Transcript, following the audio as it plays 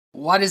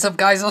What is up,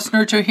 guys?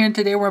 Naruto here, and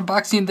today we're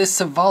unboxing this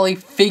Silvally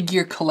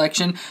Figure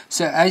Collection.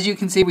 So as you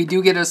can see, we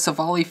do get a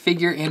Silvally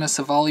figure and a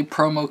Silvally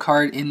promo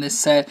card in this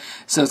set.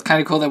 So it's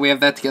kind of cool that we have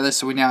that together.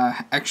 So we now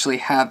actually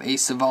have a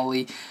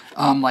Silvally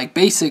like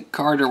basic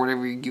card or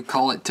whatever you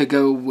call it to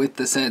go with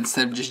the set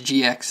instead of just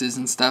GXs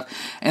and stuff.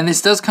 And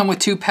this does come with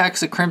 2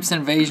 packs of Crimson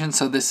Invasion.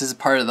 So this is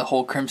part of the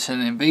whole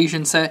Crimson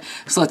Invasion set.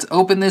 So let's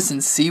open this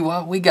and see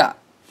what we got.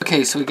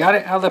 Okay, so we got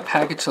it out of the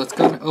package. So let's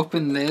go and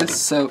open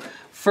this. So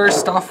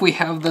first off, we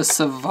have the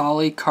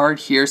Silvally card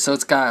here. So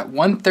it's got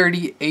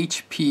 130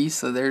 HP.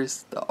 So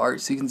there's the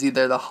art. So you can see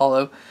there the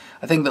holo.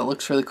 I think that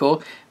looks really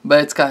cool.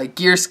 But it's got a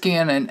gear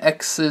scan and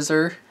X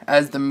scissor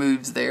as the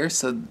moves there.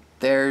 So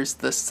there's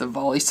the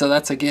Silvally. So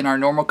that's again our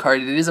normal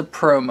card. It is a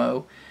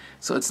promo.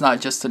 So it's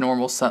not just a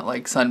normal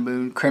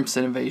Sun&Moon,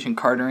 Crimson Invasion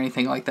card or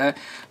anything like that.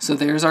 So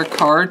there's our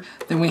card.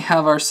 Then we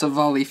have our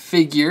Silvally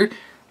figure.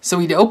 So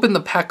we opened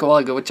the pack a while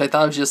ago, which I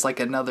thought was just like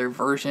another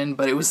version,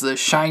 but it was the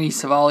shiny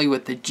Silvally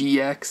with the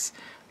GX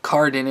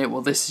card in it.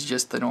 Well, this is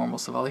just the normal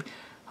Silvally.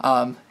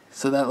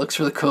 So that looks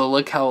really cool.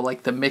 Look how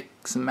like the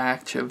mix and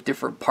match of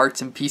different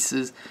parts and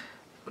pieces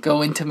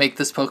go in to make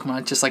this Pokemon.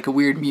 It's just like a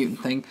weird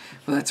mutant thing,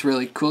 but that's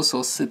really cool. So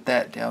we'll sit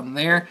that down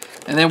there.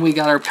 And then we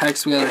got our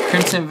packs. We got our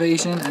Crimson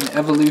Invasion and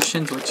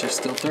Evolutions, which are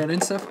still thrown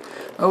in stuff.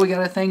 Oh, we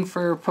got a thing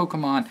for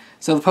Pokemon.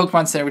 So the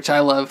Pokemon Center, which I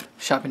love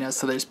shopping at.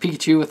 So there's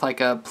Pikachu with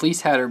like a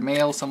police hat or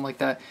mail, something like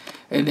that.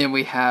 And then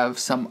we have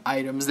some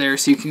items there.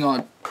 So you can go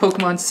on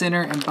Pokemon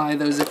Center and buy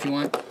those if you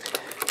want.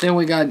 Then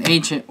we got an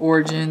Ancient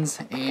Origins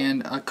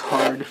and a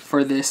card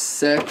for this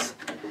set.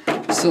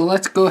 So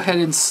let's go ahead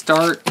and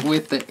start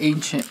with the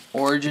Ancient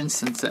Origins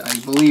since I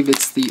believe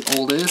it's the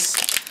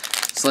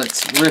oldest. So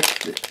let's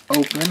rip it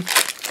open.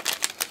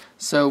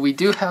 So we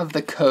do have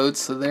the code.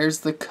 So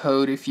there's the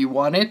code if you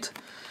want it.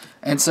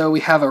 And so we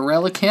have a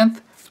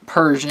Relicanth,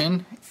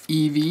 Persian,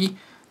 Eevee,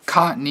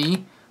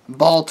 Cottony,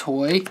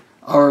 Baltoy,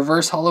 a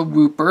reverse holo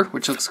Wooper,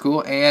 which looks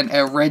cool, and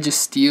a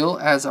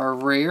Registeel as our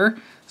rare.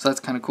 So that's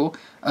kind of cool.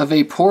 A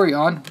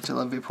Vaporeon, which I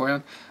love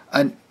Vaporeon.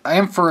 An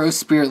Ampharos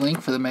Spirit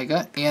Link for the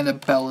Mega, and a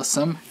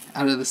Bellisum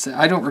out of the set.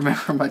 I don't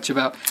remember much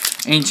about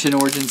Ancient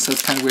Origins, so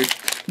it's kind of weird.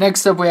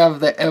 Next up, we have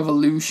the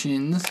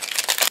Evolutions.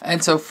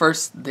 And so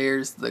first,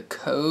 there's the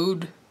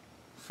code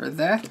for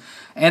that.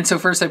 And so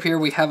first up here,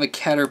 we have a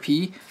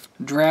Caterpie,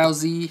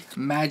 Drowsy,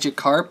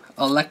 Magikarp,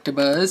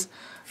 Electabuzz,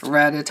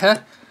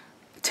 Rattata,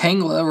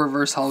 Tangela,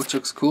 reverse holo, which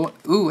looks cool.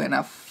 Ooh, and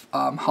a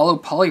holo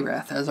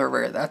Poliwrath as our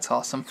rare. That's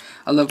awesome.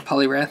 I love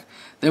Poliwrath.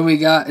 Then we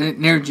got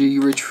an Energy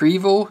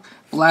Retrieval,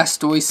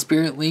 Blastoise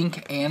Spirit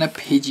Link, and a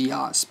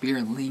Pidgeot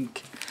Spirit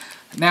Link.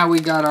 Now we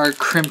got our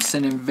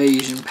Crimson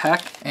Invasion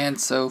pack. And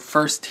so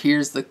first,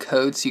 here's the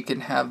code, so you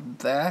can have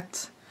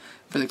that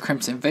for the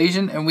Crimson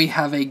Invasion. And we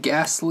have a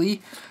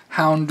Ghastly,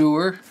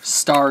 Houndour,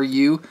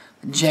 Staryu,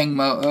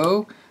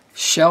 Jangmo-O,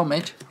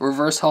 Shelmet,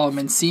 reverse holo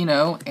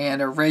Mincino,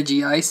 and a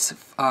Regice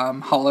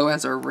holo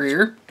as our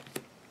rare.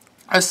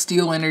 A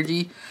Steel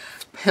Energy,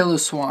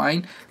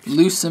 Piloswine,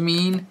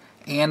 Lusamine,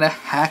 and a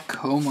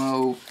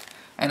Hakomo.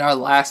 And our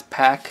last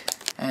pack.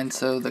 And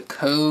so the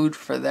code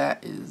for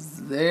that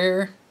is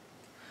there.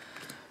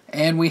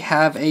 And we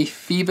have a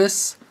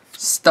Phoebus,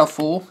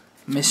 Stuffle,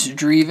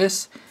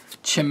 Misdreavus,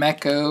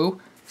 Chimecho,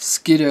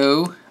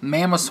 Skiddo,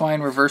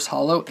 Mamoswine reverse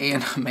holo,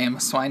 and a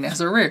Mamoswine as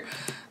a rare.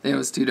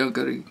 Those two don't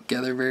go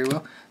together very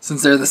well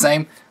since they're the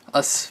same.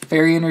 A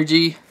Fairy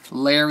Energy,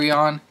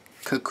 Larion,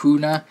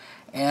 Kakuna,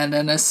 and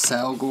an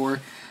Acelgor.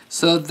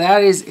 So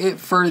that is it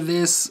for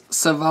this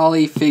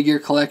Silvally figure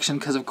collection,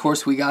 because of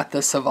course we got the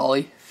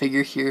Silvally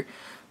figure here,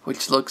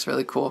 which looks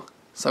really cool.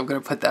 So I'm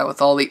going to put that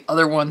with all the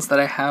other ones that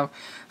I have.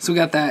 So we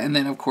got that, and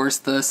then of course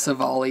the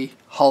Silvally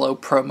holo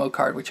promo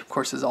card, which of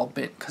course is all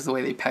bit because of the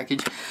way they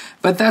package.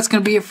 But that's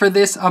going to be it for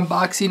this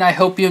unboxing. I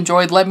hope you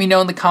enjoyed. Let me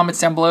know in the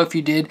comments down below if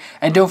you did.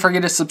 And don't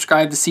forget to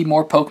subscribe to see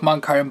more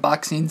Pokemon card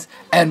unboxings.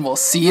 And we'll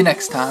see you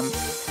next time.